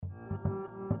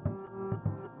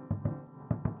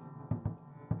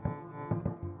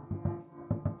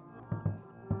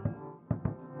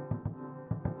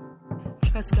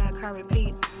Trust God, cry,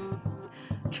 repeat.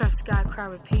 Trust God, cry,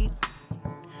 repeat.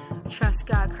 Trust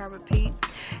God, cry, repeat.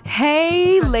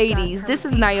 Hey ladies, this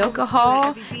is Nyoka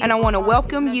Hall, and I want to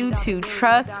welcome you to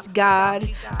Trust God,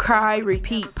 Cry,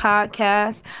 Repeat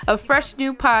podcast, a fresh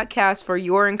new podcast for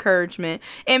your encouragement,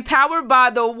 empowered by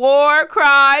the War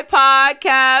Cry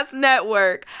Podcast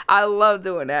Network. I love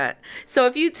doing that. So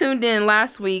if you tuned in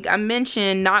last week, I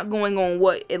mentioned not going on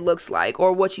what it looks like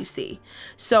or what you see.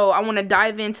 So I want to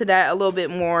dive into that a little bit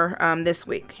more this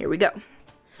week. Here we go.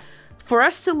 For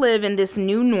us to live in this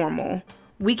new normal,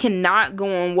 we cannot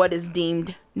go on what is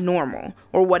deemed normal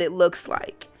or what it looks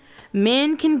like.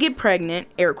 Men can get pregnant,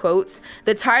 air quotes.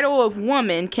 The title of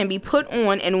woman can be put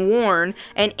on and worn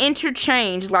and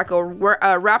interchanged like a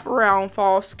wraparound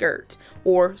fall skirt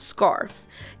or scarf.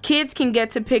 Kids can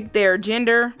get to pick their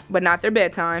gender, but not their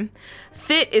bedtime.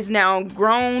 Fit is now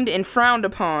groaned and frowned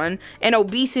upon, and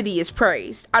obesity is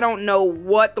praised. I don't know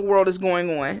what the world is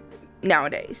going on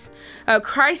nowadays.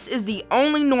 Christ is the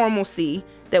only normalcy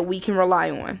that we can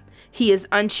rely on. He is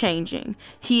unchanging.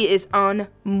 He is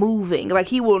unmoving. Like,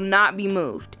 he will not be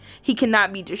moved. He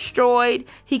cannot be destroyed.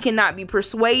 He cannot be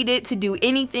persuaded to do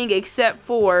anything except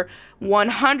for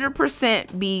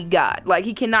 100% be God. Like,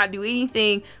 he cannot do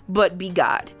anything but be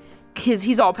God.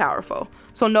 He's all powerful.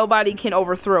 So nobody can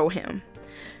overthrow him.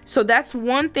 So that's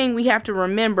one thing we have to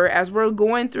remember as we're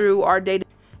going through our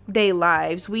day-to-day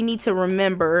lives. We need to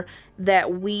remember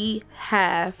that we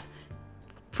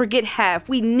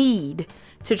need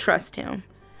to trust him.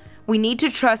 We need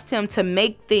to trust him to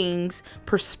make things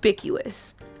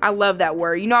perspicuous. I love that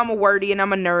word. You know, I'm a wordy and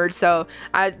I'm a nerd. So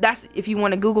that's, if you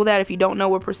want to Google that, if you don't know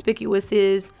what perspicuous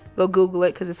is, go Google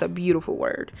it because it's a beautiful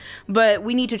word. But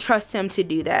we need to trust him to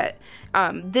do that.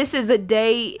 This is a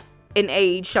day and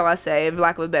age, shall I say, for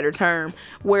lack of a better term,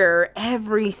 where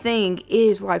everything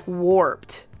is like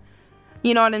warped.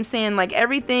 You know what I'm saying? Like,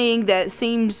 everything that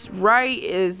seems right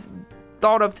is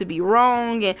thought of to be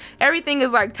wrong, and everything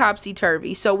is like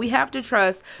topsy-turvy. So we have to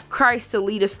trust Christ to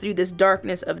lead us through this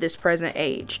darkness of this present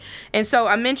age. And so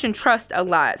I mentioned trust a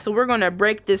lot. So we're going to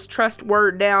break this trust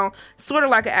word down sort of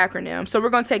like an acronym. So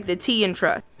we're going to take the T in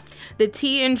trust. The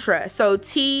T in trust. So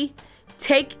T,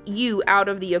 take you out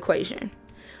of the equation.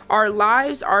 Our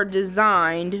lives are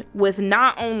designed with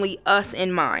not only us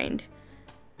in mind.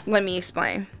 Let me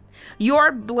explain. You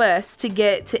are blessed to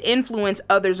get to influence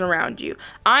others around you.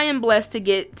 I am blessed to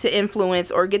get to influence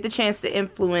or get the chance to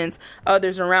influence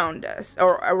others around us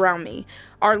or around me.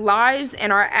 Our lives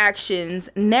and our actions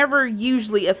never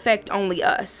usually affect only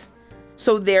us.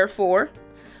 So therefore,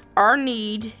 our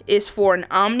need is for an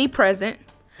omnipresent,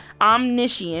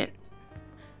 omniscient,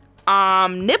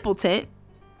 omnipotent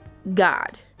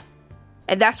God.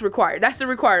 And that's required. That's the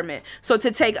requirement. So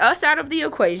to take us out of the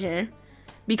equation,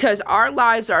 because our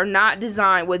lives are not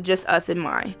designed with just us in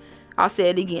mind. I'll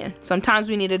say it again. Sometimes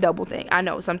we need a double thing. I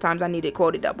know sometimes I need it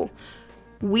quoted double.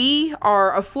 We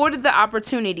are afforded the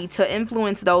opportunity to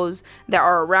influence those that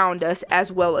are around us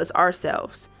as well as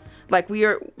ourselves. Like, we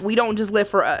don't just live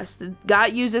for us.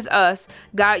 God uses us.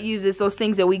 God uses those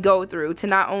things that we go through to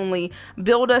not only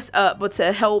build us up, but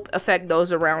to help affect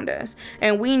those around us.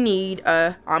 And we need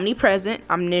a omnipresent,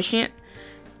 omniscient,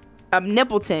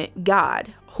 omnipotent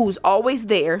God who's always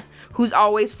there, who's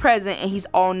always present, and he's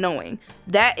all-knowing.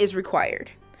 That is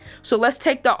required. So let's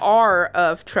take the R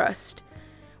of trust.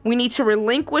 We need to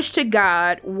relinquish to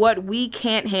God what we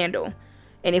can't handle.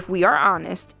 And if we are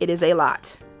honest, it is a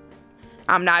lot.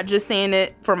 I'm not just saying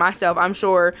it for myself. I'm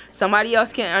sure somebody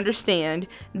else can understand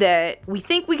that we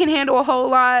think we can handle a whole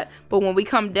lot, but when we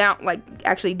come down, like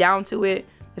actually down to it,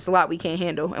 it's a lot we can't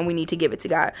handle, and we need to give it to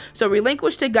God. So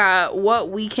relinquish to God what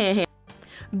we can't handle.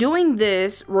 Doing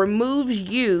this removes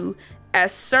you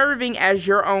as serving as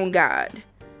your own God.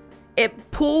 It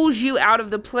pulls you out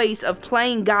of the place of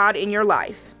playing God in your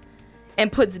life and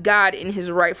puts God in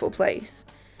his rightful place.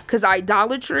 Because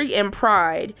idolatry and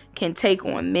pride can take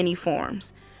on many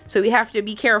forms. So we have to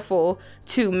be careful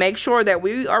to make sure that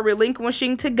we are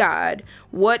relinquishing to God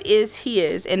what is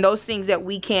his and those things that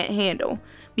we can't handle.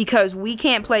 Because we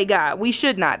can't play God. We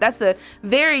should not. That's a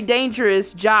very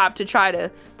dangerous job to try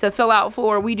to fill out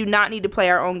for. We do not need to play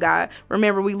our own God.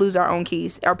 Remember, we lose our own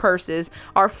keys, our purses,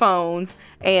 our phones,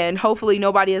 and hopefully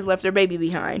nobody has left their baby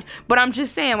behind. But I'm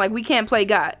just saying, like, we can't play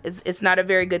God. It's not a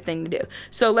very good thing to do.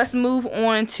 So let's move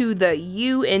on to the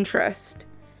U in trust.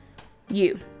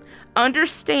 You.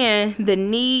 Understand the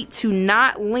need to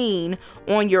not lean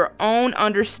on your own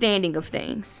understanding of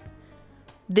things.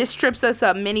 this trips us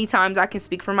up many times. I can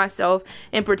speak for myself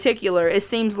in particular. It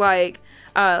seems like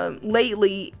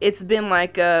lately it's been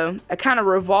like a kind of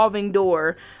revolving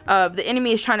door of the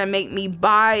enemy is trying to make me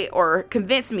buy or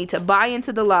convince me to buy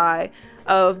into the lie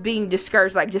of being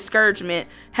discouraged. Like discouragement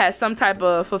has some type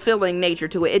of fulfilling nature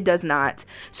to it. It does not.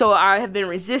 So I have been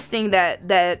resisting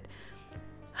that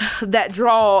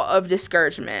draw of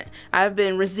discouragement. I've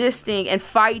been resisting and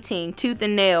fighting tooth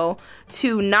and nail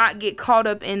to not get caught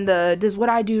up in the, does what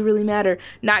I do really matter?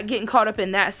 Not getting caught up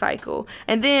in that cycle.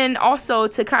 And then also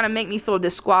to kind of make me feel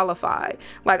disqualified.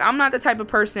 Like, I'm not the type of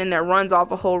person that runs off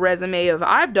a whole resume of,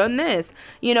 I've done this,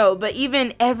 but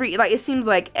even it seems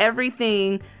like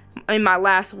everything in my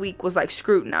last week was like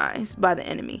scrutinized by the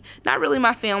enemy. Not really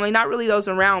my family, not really those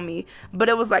around me, but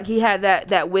it was like he had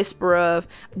that whisper of,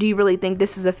 do you really think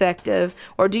this is effective?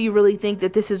 Or do you really think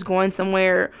that this is going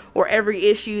somewhere? Or every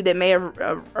issue that may have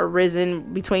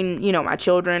arisen between, my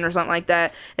children or something like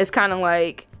that, it's kind of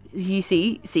like, you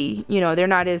see, they're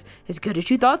not as good as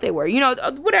you thought they were,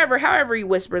 whatever, however he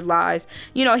whispered lies,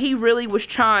 he really was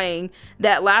trying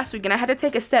that last week. And I had to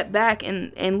take a step back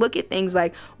and look at things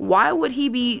like, why would he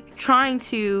be trying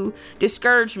to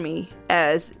discourage me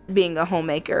as being a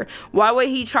homemaker? Why would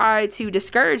he try to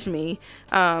discourage me,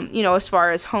 as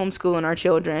far as homeschooling our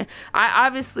children? I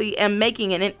obviously am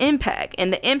making an impact,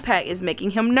 and the impact is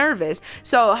making him nervous.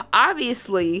 So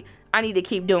obviously I need to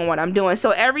keep doing what I'm doing.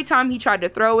 So every time he tried to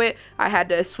throw it, I had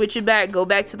to switch it back, go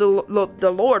back to the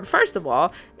Lord first of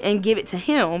all, and give it to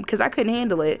him because I couldn't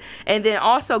handle it. And then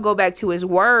also go back to his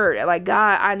word. Like,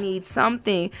 God, I need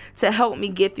something to help me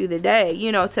get through the day,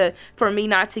 for me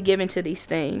not to give into these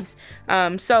things.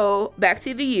 So back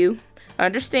to the you.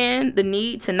 Understand the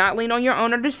need to not lean on your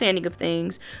own understanding of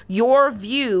things. Your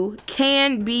view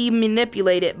can be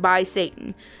manipulated by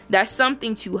Satan. That's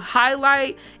something to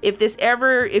highlight. If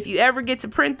you ever get to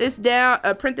print this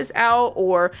out,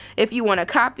 or if you want to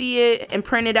copy it and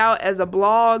print it out as a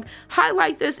blog,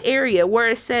 highlight this area where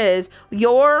it says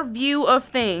your view of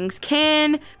things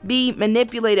can be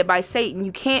manipulated by Satan.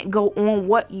 You can't go on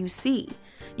what you see.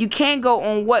 You can't go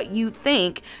on what you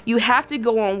think. You have to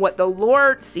go on what the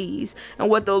Lord sees and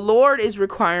what the Lord is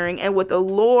requiring and what the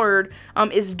Lord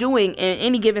is doing in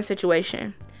any given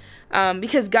situation.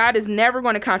 Because God is never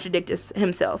going to contradict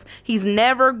himself. He's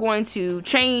never going to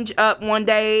change up one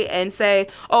day and say,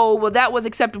 oh, well, that was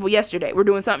acceptable yesterday. We're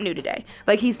doing something new today.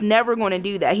 Like, he's never going to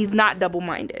do that. He's not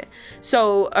double-minded.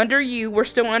 So under you, we're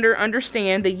still under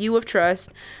understand the you of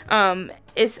trust.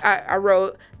 I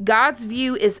wrote, God's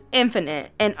view is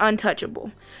infinite and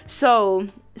untouchable. So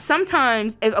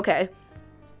sometimes,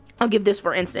 I'll give this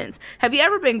for instance. Have you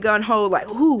ever been gun-ho like,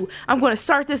 ooh, I'm going to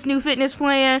start this new fitness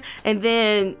plan, and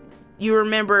then you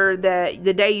remember that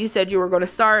the day you said you were going to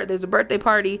start, there's a birthday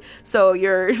party, so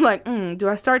you're like, do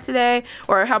I start today?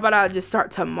 Or how about I'll just start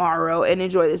tomorrow and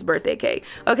enjoy this birthday cake?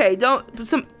 Okay,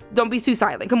 don't be too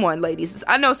silent. Come on, ladies.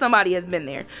 I know somebody has been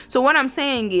there. So what I'm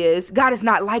saying is, God is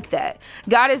not like that.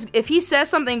 God is, if he says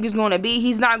something is going to be,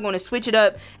 he's not going to switch it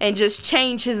up and just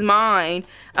change his mind,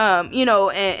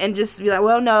 and just be like,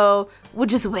 well, no, we'll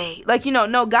just wait. Like,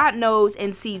 no, God knows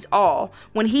and sees all.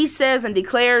 When he says and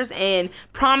declares and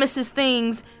promises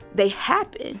things, they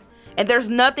happen. And there's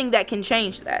nothing that can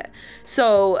change that.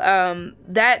 So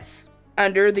that's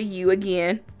under the you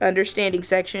again, understanding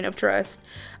section of trust.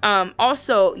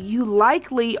 Also, you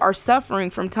likely are suffering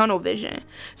from tunnel vision.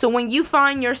 So when you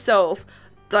find yourself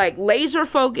like laser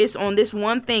focused on this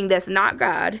one thing that's not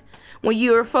God, when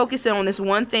you're focusing on this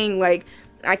one thing, like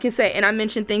I can say, and I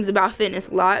mention things about fitness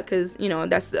a lot because,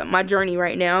 that's my journey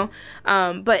right now.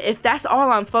 But if that's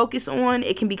all I'm focused on,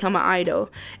 it can become an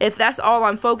idol. If that's all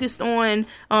I'm focused on,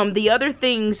 the other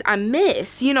things I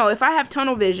miss. If I have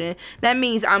tunnel vision, that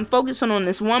means I'm focusing on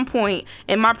this one point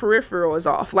and my peripheral is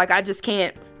off. Like I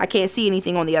can't see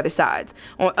anything on the other sides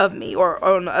of me or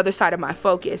on the other side of my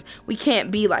focus. We can't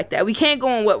be like that. We can't go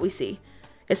on what we see.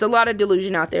 It's a lot of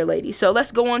delusion out there, ladies. So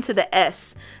let's go on to the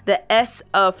S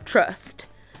of trust.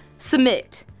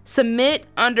 Submit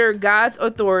under God's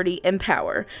authority and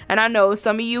power. And I know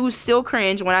some of you still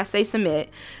cringe when I say submit,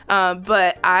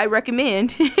 but I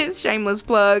recommend, shameless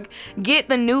plug, get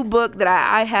the new book that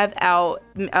I have out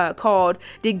called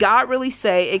Did God Really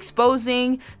Say?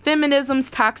 Exposing Feminism's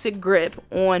Toxic Grip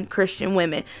on Christian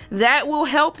Women. That will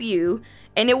help you.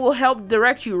 And it will help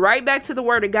direct you right back to the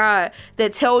word of God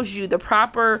that tells you the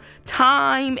proper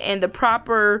time and the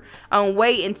proper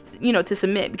way to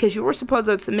submit, because you were supposed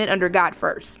to submit under God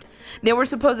first. Then we're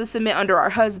supposed to submit under our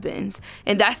husbands.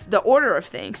 And that's the order of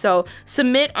things. So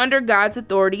submit under God's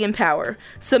authority and power.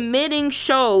 Submitting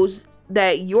shows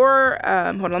that your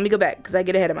hold on, let me go back because I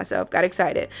get ahead of myself, got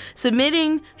excited.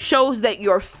 Submitting shows that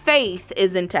your faith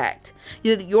is intact.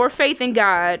 Your faith in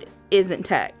God is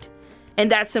intact,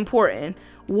 and that's important.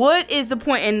 What is the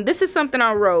point? And this is something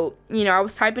I wrote. I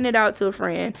was typing it out to a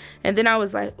friend, and then I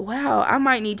was like, wow, I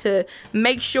might need to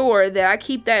make sure that I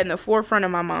keep that in the forefront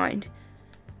of my mind.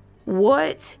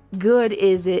 What good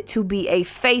is it to be a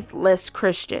faithless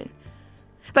Christian?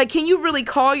 Like, can you really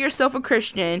call yourself a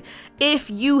Christian if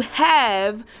you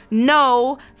have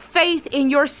no faith in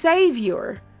your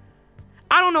Savior?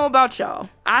 I don't know about y'all.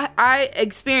 I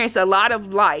experience a lot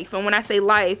of life. And when I say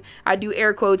life, I do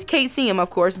air quotes. Can't see them, of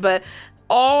course. But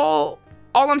all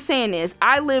I'm saying is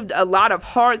I lived a lot of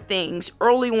hard things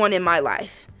early on in my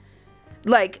life.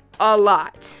 Like, a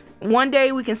lot. One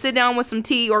day we can sit down with some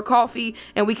tea or coffee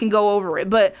and we can go over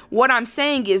it. But what I'm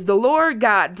saying is the Lord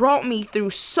God brought me through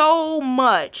so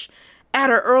much at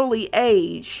an early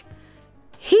age.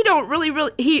 He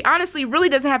honestly really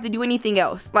doesn't have to do anything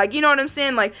else. Like, you know what I'm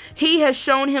saying? Like, he has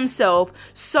shown himself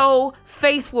so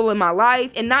faithful in my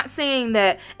life, and not saying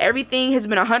that everything has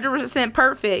been 100%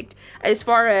 perfect as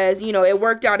far as, it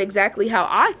worked out exactly how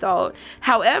I thought.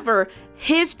 However,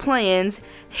 his plans,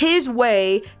 his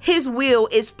way, his will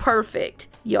is perfect,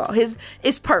 y'all.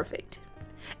 It's perfect.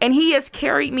 And he has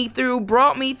carried me through,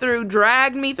 brought me through,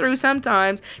 dragged me through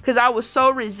sometimes because I was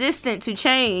so resistant to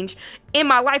change in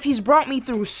my life. He's brought me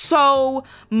through so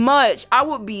much. I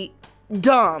would be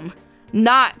dumb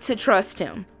not to trust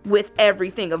him with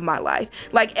everything of my life.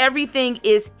 Like, everything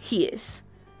is his.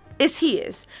 It's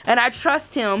his. And I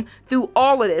trust him through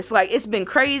all of this. Like, it's been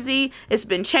crazy. It's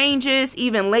been changes.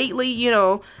 Even lately,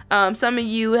 some of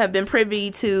you have been privy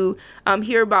to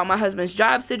hear about my husband's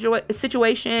job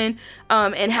situation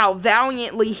and how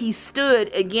valiantly he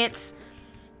stood against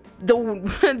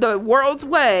the world's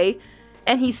way.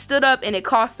 And he stood up, and it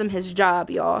cost him his job,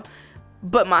 y'all.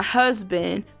 But my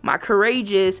husband, my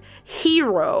courageous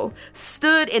hero,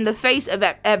 stood in the face of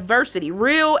adversity,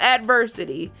 real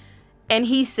adversity. And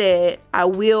he said, I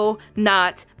will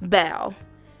not bow.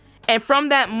 And from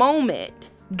that moment,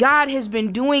 God has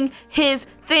been doing his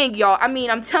thing, y'all. I mean,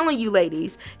 I'm telling you,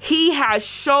 ladies, he has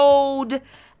showed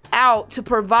out to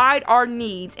provide our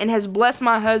needs and has blessed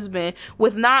my husband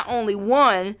with not only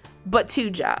one, but 2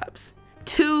 jobs.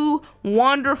 2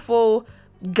 wonderful,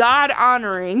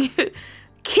 God-honoring,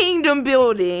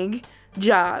 kingdom-building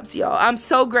jobs, y'all. I'm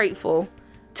so grateful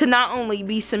to not only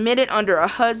be submitted under a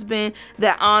husband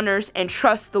that honors and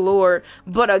trusts the Lord,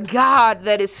 but a God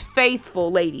that is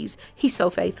faithful, ladies. He's so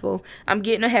faithful. I'm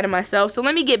getting ahead of myself, so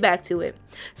let me get back to it.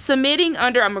 Submitting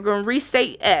under, I'm going to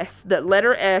restate S, the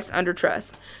letter S under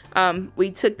trust.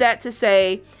 We took that to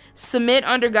say, submit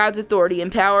under God's authority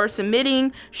and power.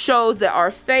 Submitting shows that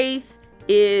our faith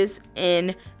is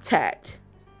intact.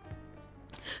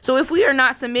 So if we are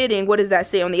not submitting, what does that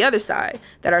say on the other side?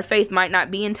 That our faith might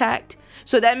not be intact?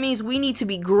 So that means we need to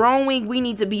be growing. We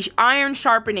need to be iron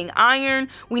sharpening iron.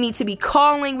 We need to be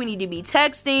calling. We need to be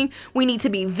texting. We need to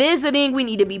be visiting. We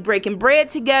need to be breaking bread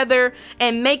together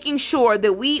and making sure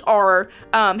that we are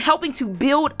helping to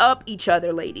build up each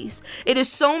other, ladies. It is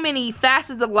so many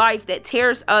facets of life that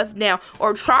tears us down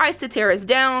or tries to tear us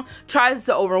down, tries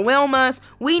to overwhelm us.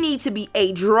 We need to be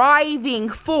a driving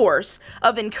force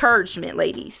of encouragement,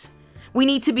 ladies. We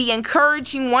need to be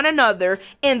encouraging one another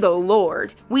in the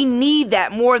Lord. We need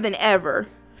that more than ever.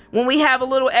 When we have a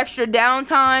little extra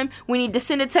downtime, we need to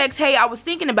send a text, hey, I was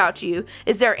thinking about you.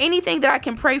 Is there anything that I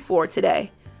can pray for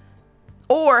today?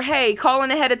 Or, hey,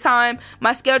 calling ahead of time,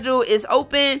 my schedule is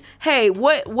open. Hey,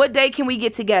 what day can we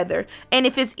get together? And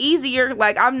if it's easier,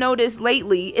 like I've noticed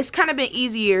lately, it's kind of been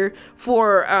easier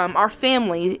for our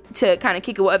family to kind of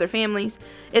kick it with other families.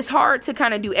 It's hard to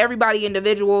kind of do everybody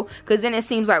individual because then it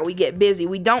seems like we get busy.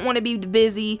 We don't want to be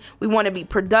busy. We want to be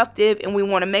productive, and we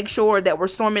want to make sure that we're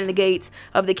storming the gates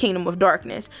of the kingdom of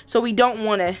darkness. So we don't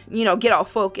want to, get off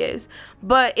focus.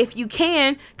 But if you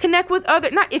can, connect with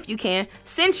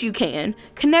since you can,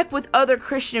 connect with other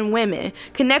Christian women.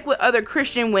 Connect with other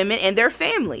Christian women and their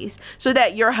families so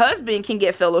that your husband can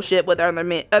get fellowship with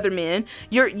other men.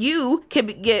 You can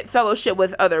get fellowship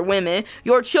with other women.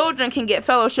 Your children can get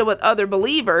fellowship with other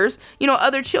believers,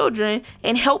 other children,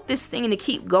 and help this thing to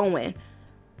keep going.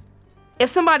 If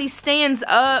somebody stands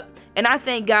up, and I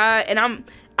thank God, and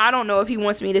I don't know if he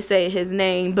wants me to say his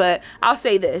name, but I'll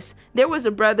say this. There was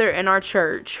a brother in our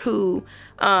church who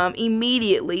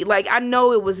immediately, I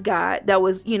know it was God that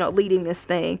was, leading this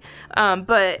thing,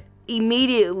 but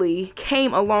immediately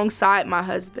came alongside my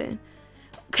husband,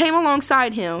 came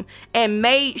alongside him and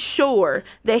made sure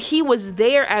that he was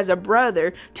there as a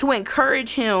brother to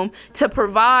encourage him to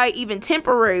provide even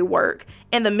temporary work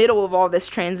in the middle of all this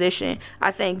transition.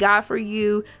 I thank God for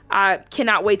you. I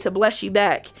cannot wait to bless you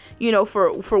back,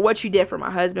 for what you did for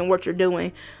my husband, what you're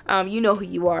doing. You know who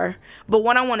you are. But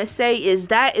what I want to say is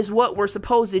that is what we're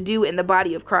supposed to do in the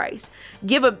body of Christ.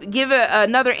 Give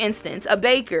another instance, a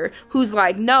baker who's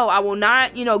like, no, I will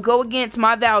not, go against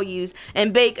my values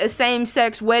and bake a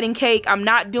same-sex wedding cake. I'm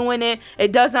not doing it.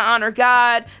 It doesn't honor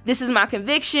God. This is my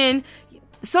conviction.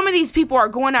 Some of these people are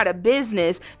going out of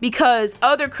business because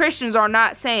other Christians are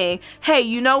not saying, hey,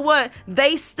 you know what?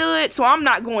 They stood, so I'm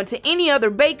not going to any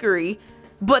other bakery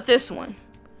but this one.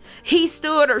 He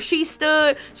stood or she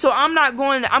stood, so I'm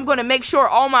going to make sure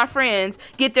all my friends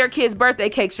get their kids' birthday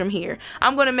cakes from here.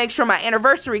 I'm going to make sure my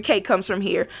anniversary cake comes from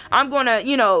here. I'm going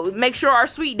to, make sure our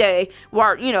sweet day,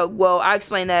 I'll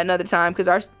explain that another time because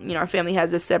our family has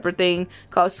this separate thing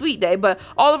called sweet day. But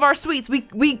all of our sweets,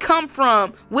 will come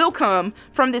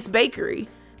from this bakery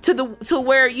to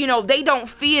where, they don't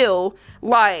feel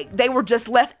like they were just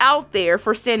left out there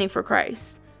for standing for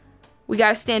Christ. We got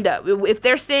to stand up. If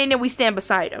they're standing, we stand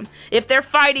beside them. If they're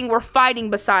fighting, we're fighting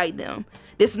beside them.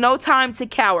 There's no time to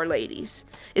cower, ladies.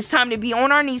 It's time to be on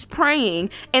our knees praying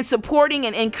and supporting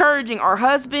and encouraging our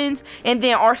husbands and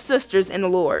then our sisters in the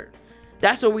Lord.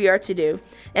 That's what we are to do.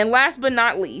 And last but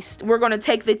not least, we're going to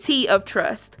take the T of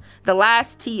trust, the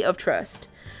last T of trust.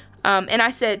 And I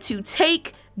said to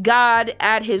take God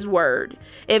at his word.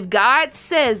 If God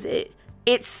says it,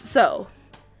 it's so.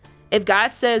 If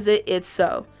God says it, it's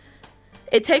so.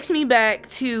 It takes me back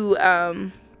to,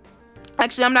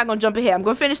 actually, I'm not going to jump ahead. I'm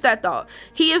going to finish that thought.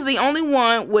 He is the only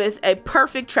one with a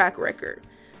perfect track record.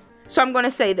 So I'm going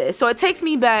to say this. So it takes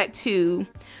me back to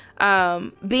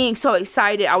being so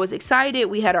excited. I was excited.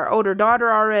 We had our older daughter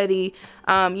already.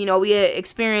 We had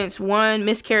experienced one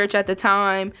miscarriage at the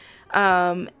time.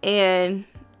 And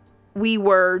we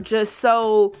were just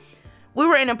we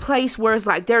were in a place where it's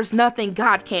like, there's nothing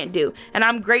God can't do. And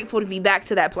I'm grateful to be back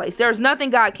to that place. There's nothing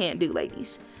God can't do,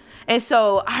 ladies. And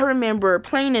so I remember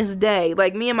plain as day,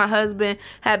 like me and my husband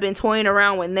had been toying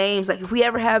around with names. Like if we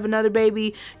ever have another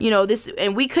baby,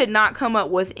 and we could not come up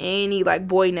with any like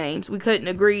boy names. We couldn't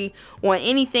agree on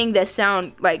anything that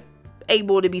sound like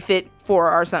able to be fit for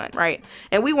our son, right?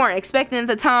 And we weren't expecting at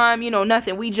the time,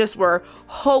 nothing. We just were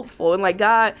hopeful and like,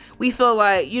 God, we feel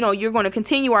like, you're going to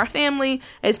continue our family.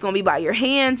 It's going to be by your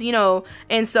hands,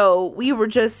 and so we were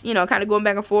just, kind of going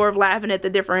back and forth, laughing at the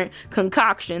different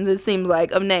concoctions, it seems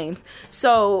like, of names.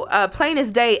 So plain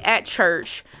as day at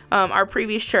church, our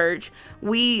previous church,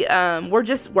 we were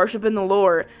just worshiping the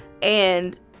Lord,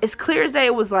 and it's clear as day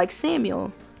it was like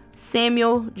Samuel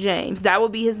James. That will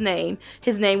be his name.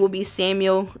 His name will be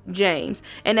Samuel James.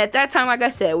 And at that time, like I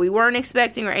said, we weren't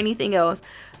expecting or anything else.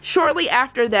 Shortly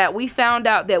after that, we found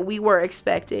out that we were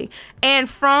expecting. And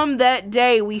from that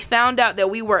day, we found out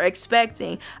that we were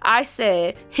expecting. I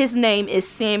said, his name is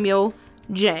Samuel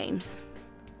James.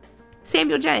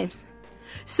 Samuel James.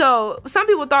 So some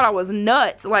people thought I was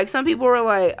nuts. Like some people were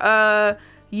like,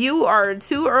 you are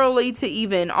too early to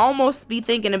even almost be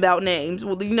thinking about names.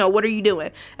 Well, what are you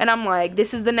doing? And I'm like,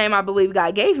 this is the name I believe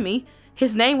God gave me.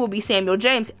 His name will be Samuel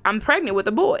James. I'm pregnant with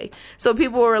a boy. So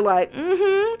people were like,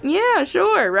 yeah,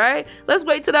 sure, right? Let's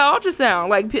wait till that ultrasound.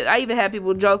 Like, I even had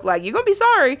people joke, like, you're going to be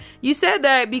sorry you said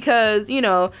that because,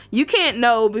 you can't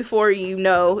know before you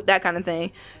know, that kind of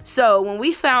thing. So when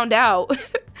we found out,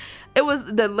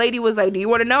 the lady was like, do you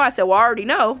want to know? I said, well, I already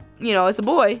know, it's a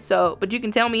boy. So, but you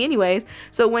can tell me anyways.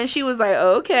 So when she was like,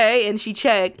 okay, and she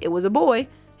checked, it was a boy.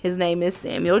 His name is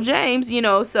Samuel James,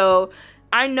 so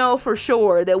I know for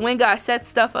sure that when God sets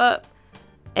stuff up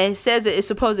and says it's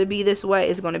supposed to be this way,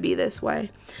 it's going to be this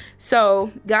way.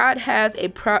 So God has a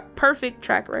perfect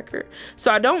track record.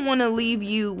 So I don't want to leave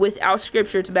you without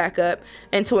scripture to back up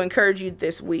and to encourage you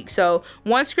this week. So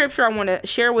one scripture I want to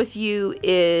share with you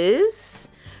is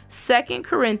 2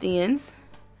 Corinthians.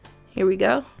 Here we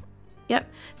go.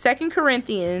 Yep. 2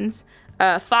 Corinthians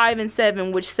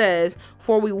 5:7, which says,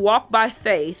 for we walk by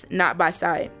faith, not by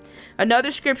sight.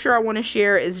 Another scripture I want to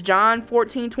share is John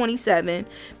 14:27.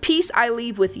 Peace I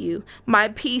leave with you. My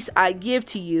peace I give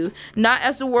to you. Not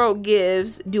as the world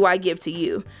gives, do I give to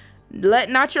you. Let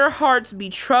not your hearts be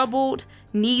troubled,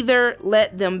 neither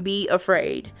let them be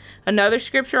afraid. Another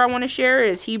scripture I want to share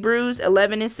is Hebrews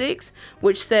 11:6,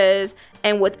 which says,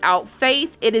 and without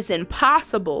faith it is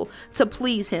impossible to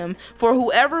please him. For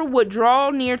whoever would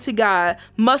draw near to God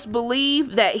must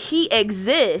believe that he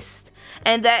exists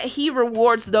and that he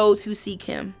rewards those who seek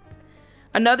him.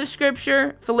 Another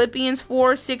scripture, Philippians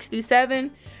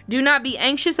 4:6-7. Do not be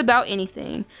anxious about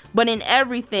anything, but in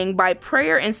everything, by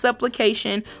prayer and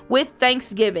supplication with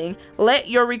thanksgiving, let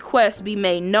your requests be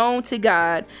made known to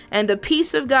God, and the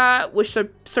peace of God, which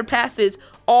surpasses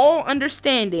all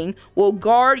understanding, will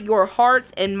guard your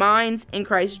hearts and minds in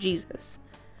Christ Jesus.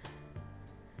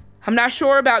 I'm not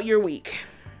sure about your week,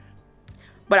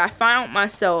 but I found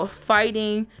myself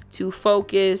fighting to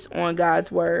focus on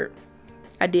God's word.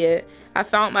 I did. I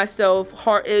found myself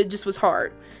hard. It just was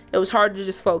hard. It was hard to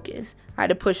just focus. I had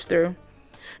to push through.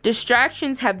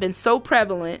 Distractions have been so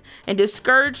prevalent, and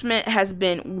discouragement has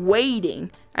been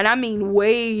waiting, and I mean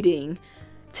waiting,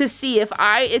 to see if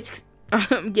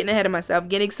I'm getting ahead of myself,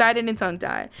 getting excited and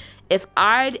tongue-tied, if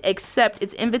I'd accept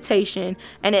its invitation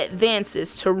and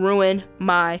advances to ruin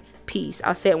my peace.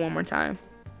 I'll say it one more time.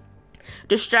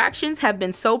 Distractions have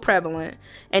been so prevalent,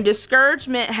 and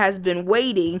discouragement has been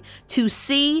waiting to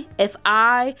see if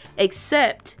I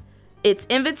accept its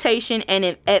invitation and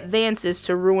it advances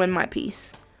to ruin my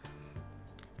peace.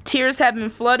 Tears have been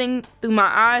flooding through my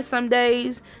eyes some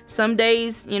days. Some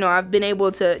days, I've been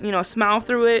able to, smile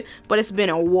through it, but it's been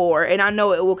a war, and I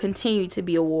know it will continue to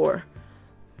be a war.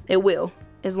 It will.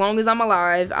 As long as I'm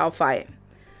alive, I'll fight.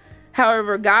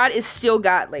 However, God is still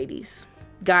God, ladies.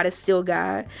 God is still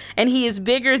God, and he is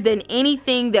bigger than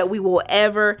anything that we will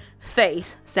ever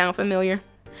face. Sound familiar?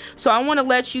 So I want to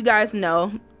let you guys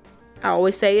know, I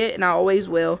always say it and I always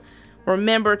will,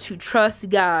 remember to trust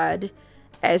God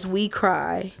as we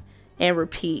cry and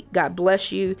repeat. God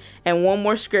bless you. And one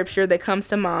more scripture that comes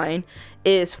to mind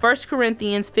is 1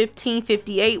 Corinthians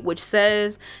 15:58, which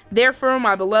says, "Therefore,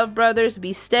 my beloved brothers,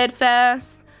 be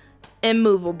steadfast,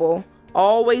 immovable,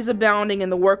 always abounding in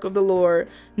the work of the Lord,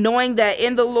 knowing that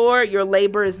in the Lord your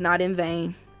labor is not in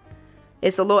vain."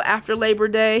 It's a little after Labor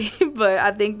Day, but I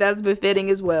think that's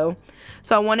befitting as well.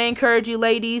 So I want to encourage you,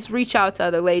 ladies, reach out to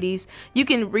other ladies. You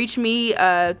can reach me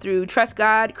through Trust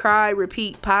God, Cry,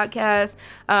 Repeat podcast.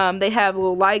 They have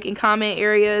little like and comment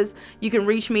areas. You can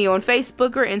reach me on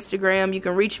Facebook or Instagram. You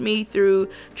can reach me through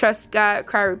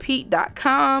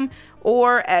trustgodcryrepeat.com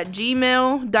or at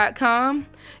gmail.com.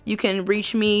 You can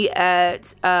reach me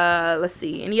at,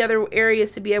 any other areas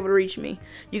to be able to reach me.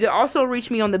 You can also reach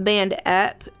me on the Band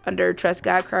app under Trust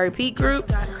God, Cry, Repeat group.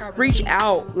 Reach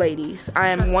out, ladies.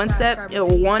 I am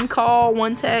one call,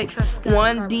 one text,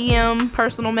 one DM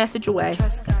personal message away.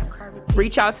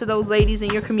 Reach out to those ladies in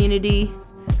your community,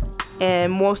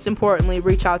 and most importantly,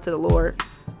 reach out to the Lord.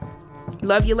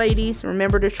 Love you, ladies.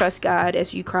 Remember to trust God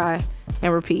as you cry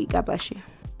and repeat. God bless you.